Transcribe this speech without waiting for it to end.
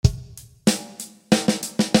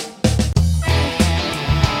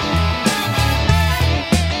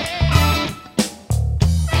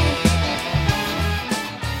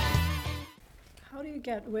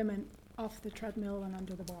get women off the treadmill and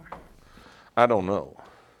under the bar? I don't know.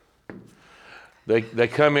 They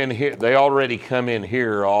come in here. They already come in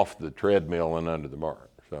here off the treadmill and under the bar.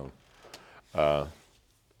 So I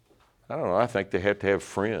don't know. I think they have to have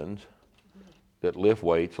friends that lift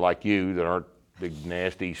weights like you, that aren't big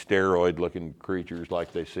nasty steroid-looking creatures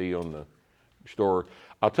like they see on the store.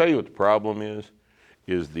 I'll tell you what the problem is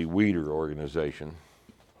the Weider organization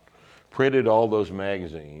printed all those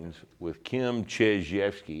magazines with Kim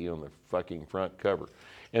Chezhevsky on the fucking front cover.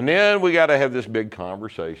 And then we got to have this big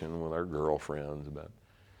conversation with our girlfriends about,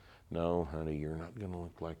 no, honey, you're not going to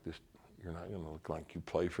look like this. You're not going to look like you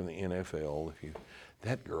play for the NFL if you,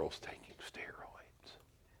 that girl's taking steroids.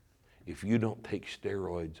 If you don't take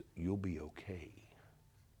steroids, you'll be okay,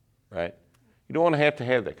 right? You don't want to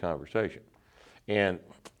have that conversation. And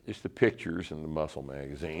it's the pictures and the muscle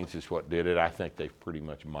magazines is what did it. I think they've pretty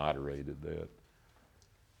much moderated that.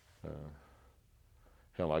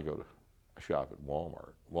 Hell, I go to shop at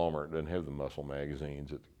Walmart. Walmart doesn't have the muscle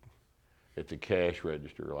magazines at the cash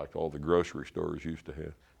register like all the grocery stores used to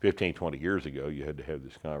have. 15, 20 years ago, you had to have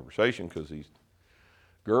this conversation because these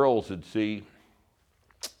girls would see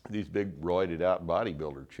these big roided out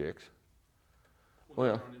bodybuilder chicks.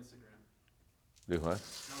 Well, on Instagram. do what? Now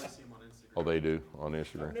I see them on Instagram. Oh, they do on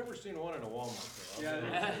Instagram. I've never seen one in a Walmart though.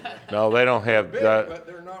 Yeah, No, they don't have. Big, but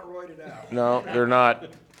they're not roided out. No, they're not.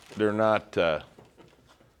 They're not. No,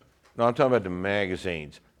 I'm talking about the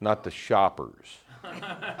magazines, not the shoppers.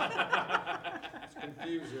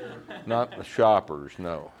 Confused there. Not the shoppers.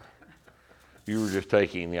 No. You were just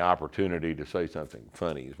taking the opportunity to say something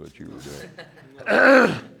funny, is what you were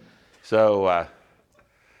doing. So I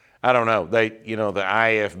don't know. The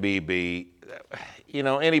IFBB.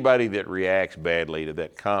 Anybody that reacts badly to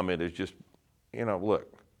that comment is just, look.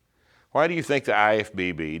 Why do you think the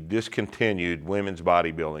IFBB discontinued women's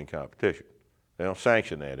bodybuilding competition? They don't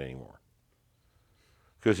sanction that anymore.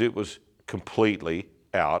 Because it was completely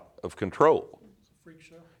out of control. It's a freak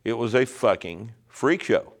show. It was a fucking freak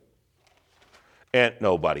show. And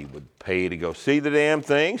nobody would pay to go see the damn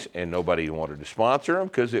things, and nobody wanted to sponsor them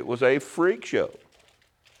because it was a freak show.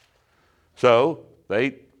 So they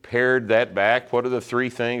pared that back. What are the three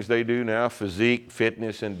things they do now? Physique,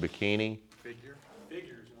 fitness, and bikini.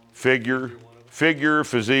 Figure,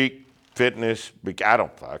 physique, fitness. I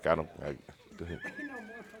don't.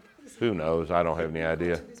 Who knows? I don't have any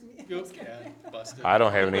idea. I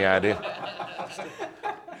don't have any idea.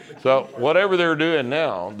 So whatever they're doing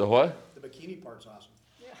now, the what? The bikini part's awesome.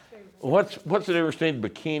 What's the difference between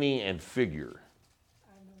bikini and figure?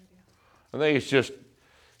 I think it's just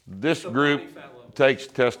this group takes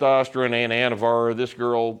testosterone and Anavar. These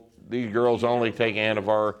girls only take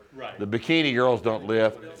Anavar. Right. The bikini girls don't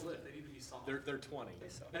lift. They need to be soft. They're 20.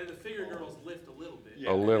 So. And the figure girls lift a little bit.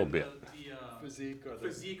 A little bit. The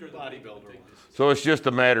Physique or the bodybuilder. So it's just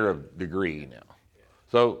a matter of degree now.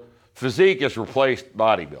 So physique has replaced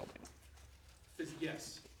bodybuilding.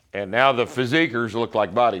 Yes. And now the physiquers look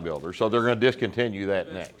like bodybuilders, so they're going to discontinue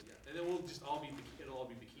that next. And then we'll just it'll all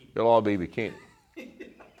be bikini. It'll all be bikini.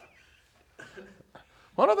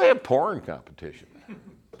 Why don't they have porn competition?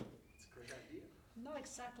 Not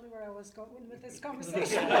exactly where I was going with this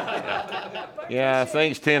conversation. Yeah,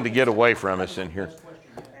 things tend to get away from us in here.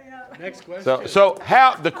 Next question. So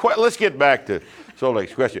let's get back to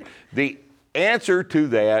Soleg's question. The answer to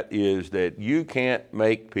that is that you can't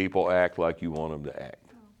make people act like you want them to act.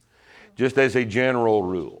 Just as a general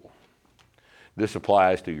rule. This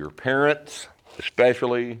applies to your parents,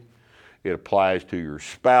 especially. It applies to your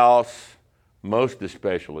spouse, most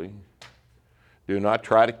especially. Do not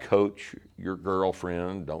try to coach your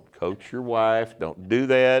girlfriend. Don't coach your wife. Don't do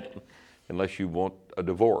that unless you want a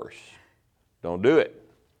divorce. Don't do it.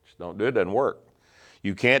 Just don't do it. It doesn't work.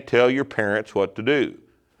 You can't tell your parents what to do.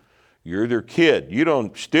 You're their kid.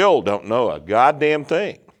 You still don't know a goddamn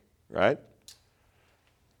thing, right?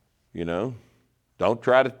 Don't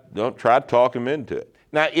try to talk them into it.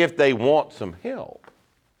 Now, if they want some help,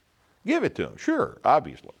 give it to them. Sure,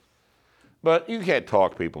 obviously. But you can't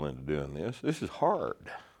talk people into doing this. This is hard.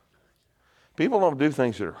 People don't do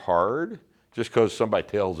things that are hard just because somebody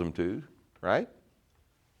tells them to, right?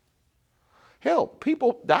 Hell,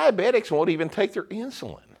 diabetics won't even take their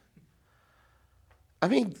insulin. I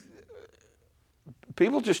mean,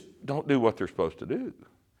 people just don't do what they're supposed to do.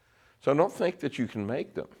 So don't think that you can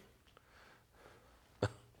make them.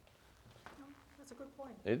 That's a good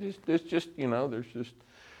point.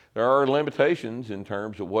 There are limitations in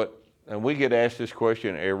terms of what, and we get asked this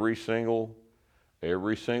question every single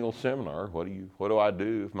seminar. What do I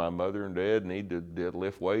do if my mother and dad need to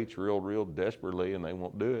lift weights real desperately and they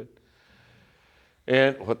won't do it?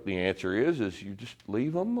 And what the answer is you just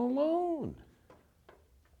leave them alone.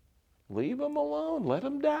 Leave them alone. Let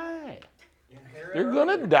them die. They're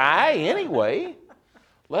going to die anyway.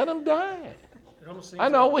 Let them die. It almost seems I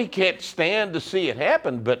know we can't stand to see it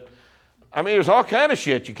happen, but I mean, there's all kind of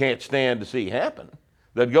shit you can't stand to see happen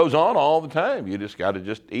that goes on all the time. You just got to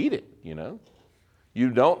just eat it, you know. You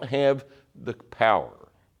don't have the power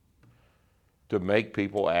to make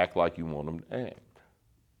people act like you want them to act.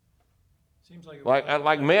 seems like it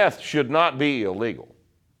Like meth should not be illegal.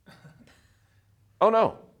 Oh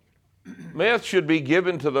no. Meth should be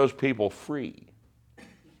given to those people free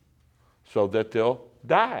so that they'll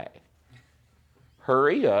die.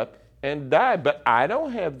 Hurry up and die. But I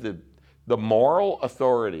don't have the moral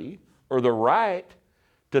authority or the right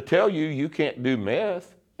to tell you you can't do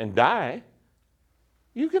meth and die.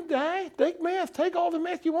 You can die. Take meth. Take all the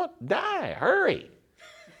meth you want. Die. Hurry.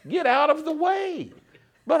 Get out of the way.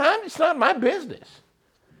 But it's not my business.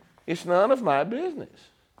 It's none of my business.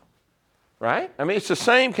 Right? I mean, it's the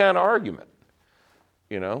same kind of argument.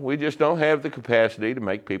 You know, we just don't have the capacity to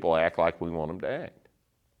make people act like we want them to act.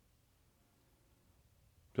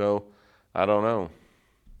 So, I don't know.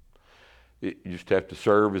 You just have to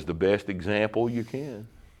serve as the best example you can.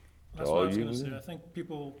 That's what I was gonna say. I think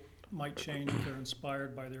people might change if they're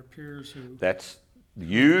inspired by their peers who That's done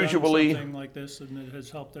usually, something like this and it has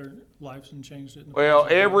helped their lives and changed it. in the well,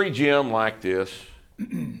 positive way. every gym like this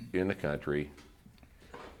in the country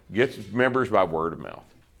gets members by word of mouth.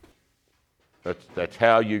 That's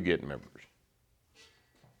how you get members.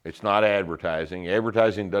 It's not advertising.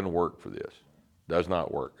 Advertising doesn't work for this. Does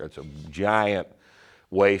not work. That's a giant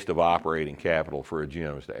waste of operating capital for a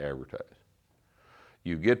gym is to advertise.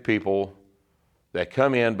 You get people that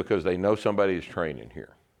come in because they know somebody is training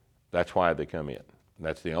here. That's why they come in.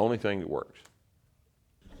 That's the only thing that works.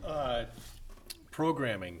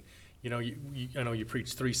 Programming, you know, I know you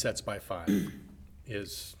preach 3 sets by 5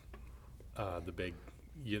 is the big,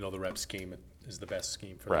 you know, the rep scheme is the best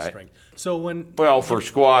scheme for the Right. strength. So when, Well, for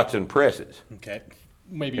squats and presses. okay,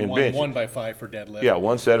 maybe And one benches. by 5 for deadlift. Yeah,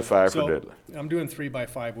 1 set of 5 for So deadlift. I'm doing 3 by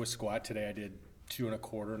 5 with squat. Today I did 2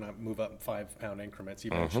 1/4 and I move up in 5-pound increments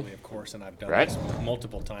eventually, of course, and I've done Right. this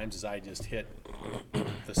multiple times as I just hit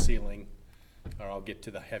the ceiling or I'll get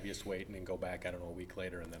to the heaviest weight and then go back, I don't know, a week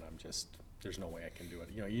later and then there's no way I can do it.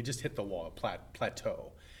 You know, you just hit the wall,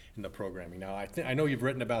 plateau in the programming. Now, I know you've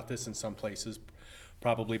written about this in some places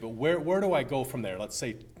probably, but where do I go from there? Let's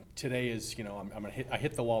say today is, you know, I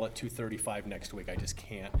hit the wall at 235 next week. I just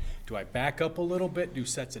can't. Do I back up a little bit, do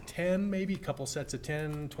sets of 10 maybe, a couple sets of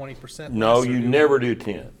 10, 20%? No, less, or you never do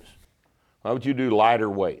 10s. Why would you do lighter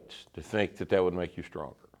weights to think that would make you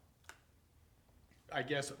stronger? I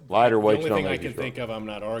guess Lighter the weights only don't thing I make you can think of, I'm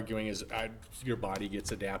not arguing, is your body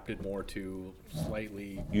gets adapted more to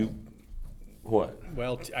slightly, What?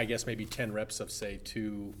 well, I guess maybe 10 reps of, say,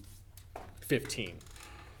 215.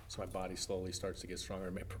 So my body slowly starts to get stronger,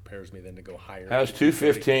 and it prepares me then to go higher. How's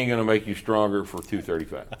 215 going to make you stronger for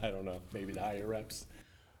 235? I don't know, maybe the higher reps,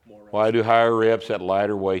 more reps. Why do higher reps at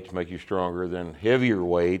lighter weights make you stronger than heavier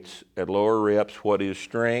weights at lower reps? What is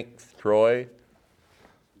strength, Troy?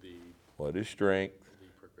 What is strength?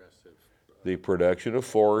 The production of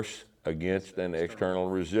force against an external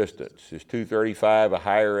resistance. Is 235 a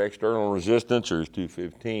higher external resistance or is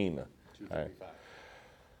 215? 235.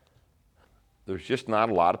 There's just not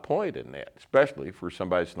a lot of point in that, especially for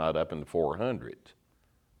somebody that's not up in the 400s.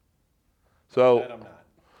 That I'm not.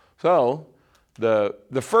 So the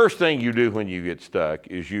first thing you do when you get stuck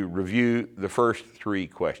is you review the first 3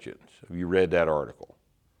 questions. Have you read that article?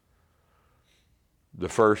 The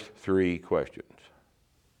first 3 questions.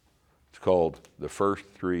 It's called The First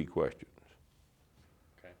 3 Questions.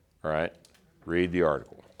 Okay. All right? Read the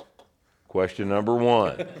article. Question number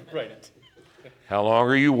 1. Right. How long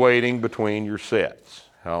are you waiting between your sets?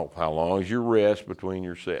 How long is your rest between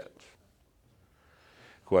your sets?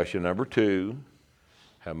 Question number 2.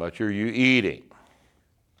 How much are you eating?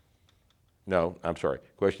 No, I'm sorry.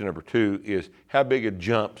 Question number 2 is how big of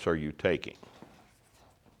jumps are you taking?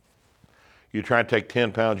 You try to take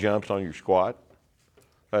 10-pound jumps on your squat?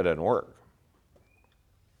 That doesn't work.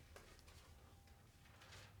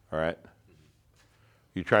 All right?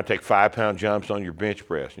 You try to take 5-pound jumps on your bench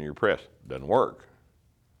press and your press? Doesn't work.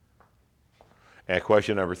 And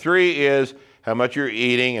question number 3 is how much you're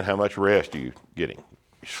eating and how much rest are you getting?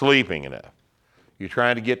 Sleeping enough. You're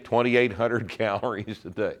trying to get 2,800 calories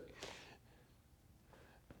a day.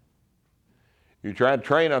 You try to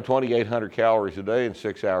train on 2,800 calories a day and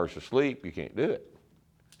 6 hours of sleep, you can't do it.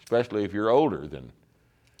 Especially if you're older than,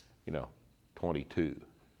 22.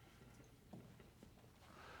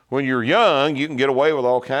 When you're young, you can get away with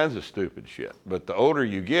all kinds of stupid shit. But the older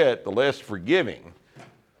you get, the less forgiving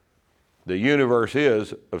the universe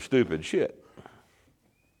is of stupid shit.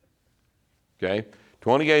 Okay?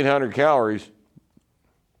 2,800 calories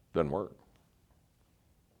doesn't work.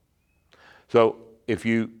 So if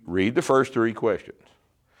you read the first 3 questions,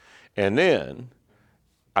 and then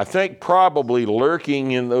I think probably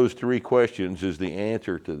lurking in those 3 questions is the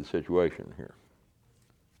answer to the situation here.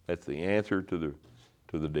 That's the answer to the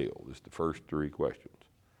deal. It's the first 3 questions,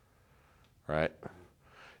 right?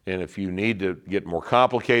 And if you need to get more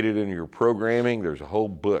complicated in your programming, there's a whole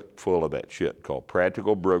book full of that shit called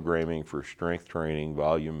Practical Programming for Strength Training,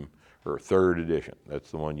 volume or 3rd edition.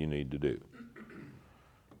 That's the one you need to do.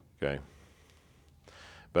 Okay?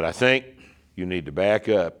 But I think you need to back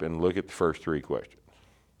up and look at the first 3 questions.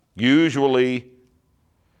 Usually,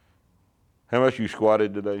 how much you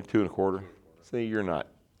squatted today? 2 1/4? See, you're not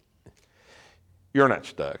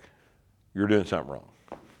stuck. You're doing something wrong.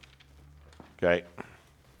 Okay?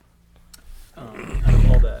 Out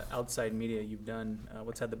of all the outside media you've done,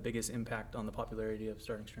 what's had the biggest impact on the popularity of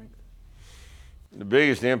Starting Strength? The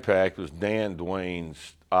biggest impact was Dan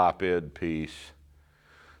Duane's op-ed piece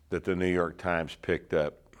that the New York Times picked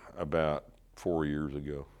up about 4 years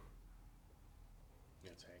ago.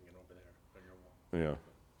 It's hanging over there on your wall. Yeah.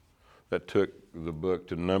 That took the book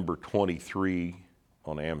to number 23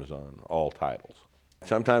 on Amazon, all titles.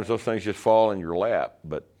 Sometimes those things just fall in your lap,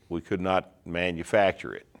 but we could not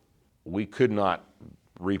manufacture it. We could not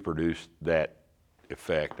reproduce that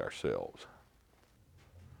effect ourselves.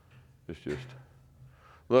 It's just,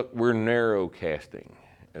 look, we're narrow casting,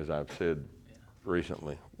 as I've said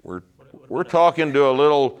recently. We're talking to a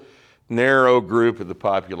little narrow group of the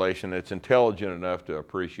population that's intelligent enough to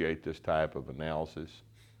appreciate this type of analysis,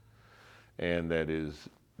 and that is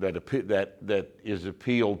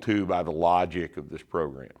appealed to by the logic of this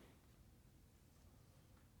program.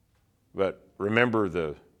 But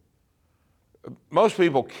remember, most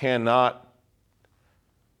people cannot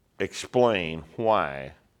explain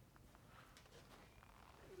why,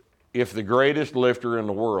 if the greatest lifter in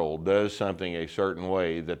the world does something a certain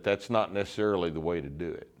way, that's not necessarily the way to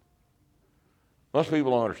do it. Most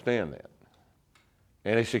people don't understand that.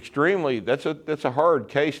 And it's that's a hard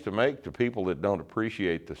case to make to people that don't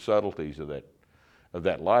appreciate the subtleties of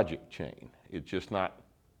that logic chain. It's just not,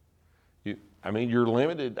 you're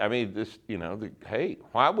limited. Hey,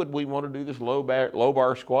 why would we want to do this low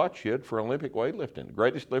bar squat shit for Olympic weightlifting? The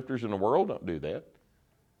greatest lifters in the world don't do that.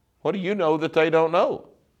 What do you know that they don't know?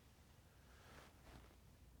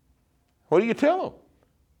 What do you tell them?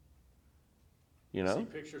 You know? See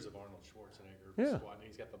pictures of Arnold Schwarzenegger Yeah. squatting.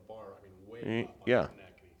 He's got the bar, way up on Yeah. his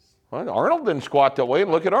neck. And he's, Well, Arnold didn't squat that way.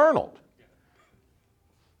 Look at Arnold.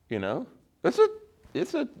 You know, it's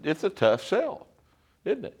a tough sell,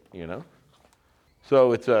 isn't it? You know,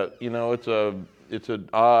 so it's an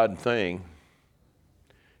odd thing.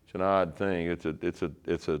 It's an odd thing.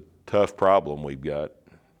 It's a tough problem we've got.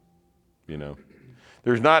 You know,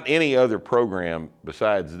 there's not any other program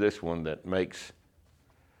besides this one that makes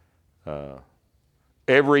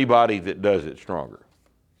everybody that does it stronger.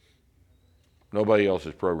 Nobody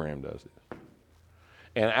else's program does it.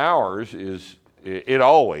 And ours it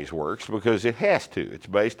always works because it has to. It's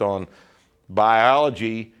based on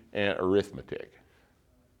biology and arithmetic.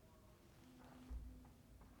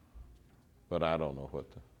 But I don't know what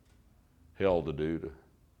the hell to do to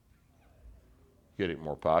get it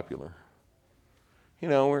more popular. You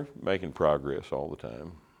know, we're making progress all the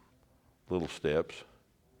time. Little steps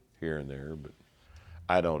here and there, but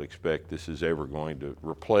I don't expect this is ever going to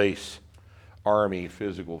replace Army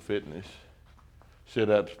physical fitness,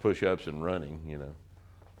 sit-ups, push-ups, and running, you know.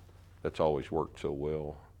 That's always worked so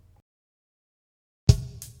well.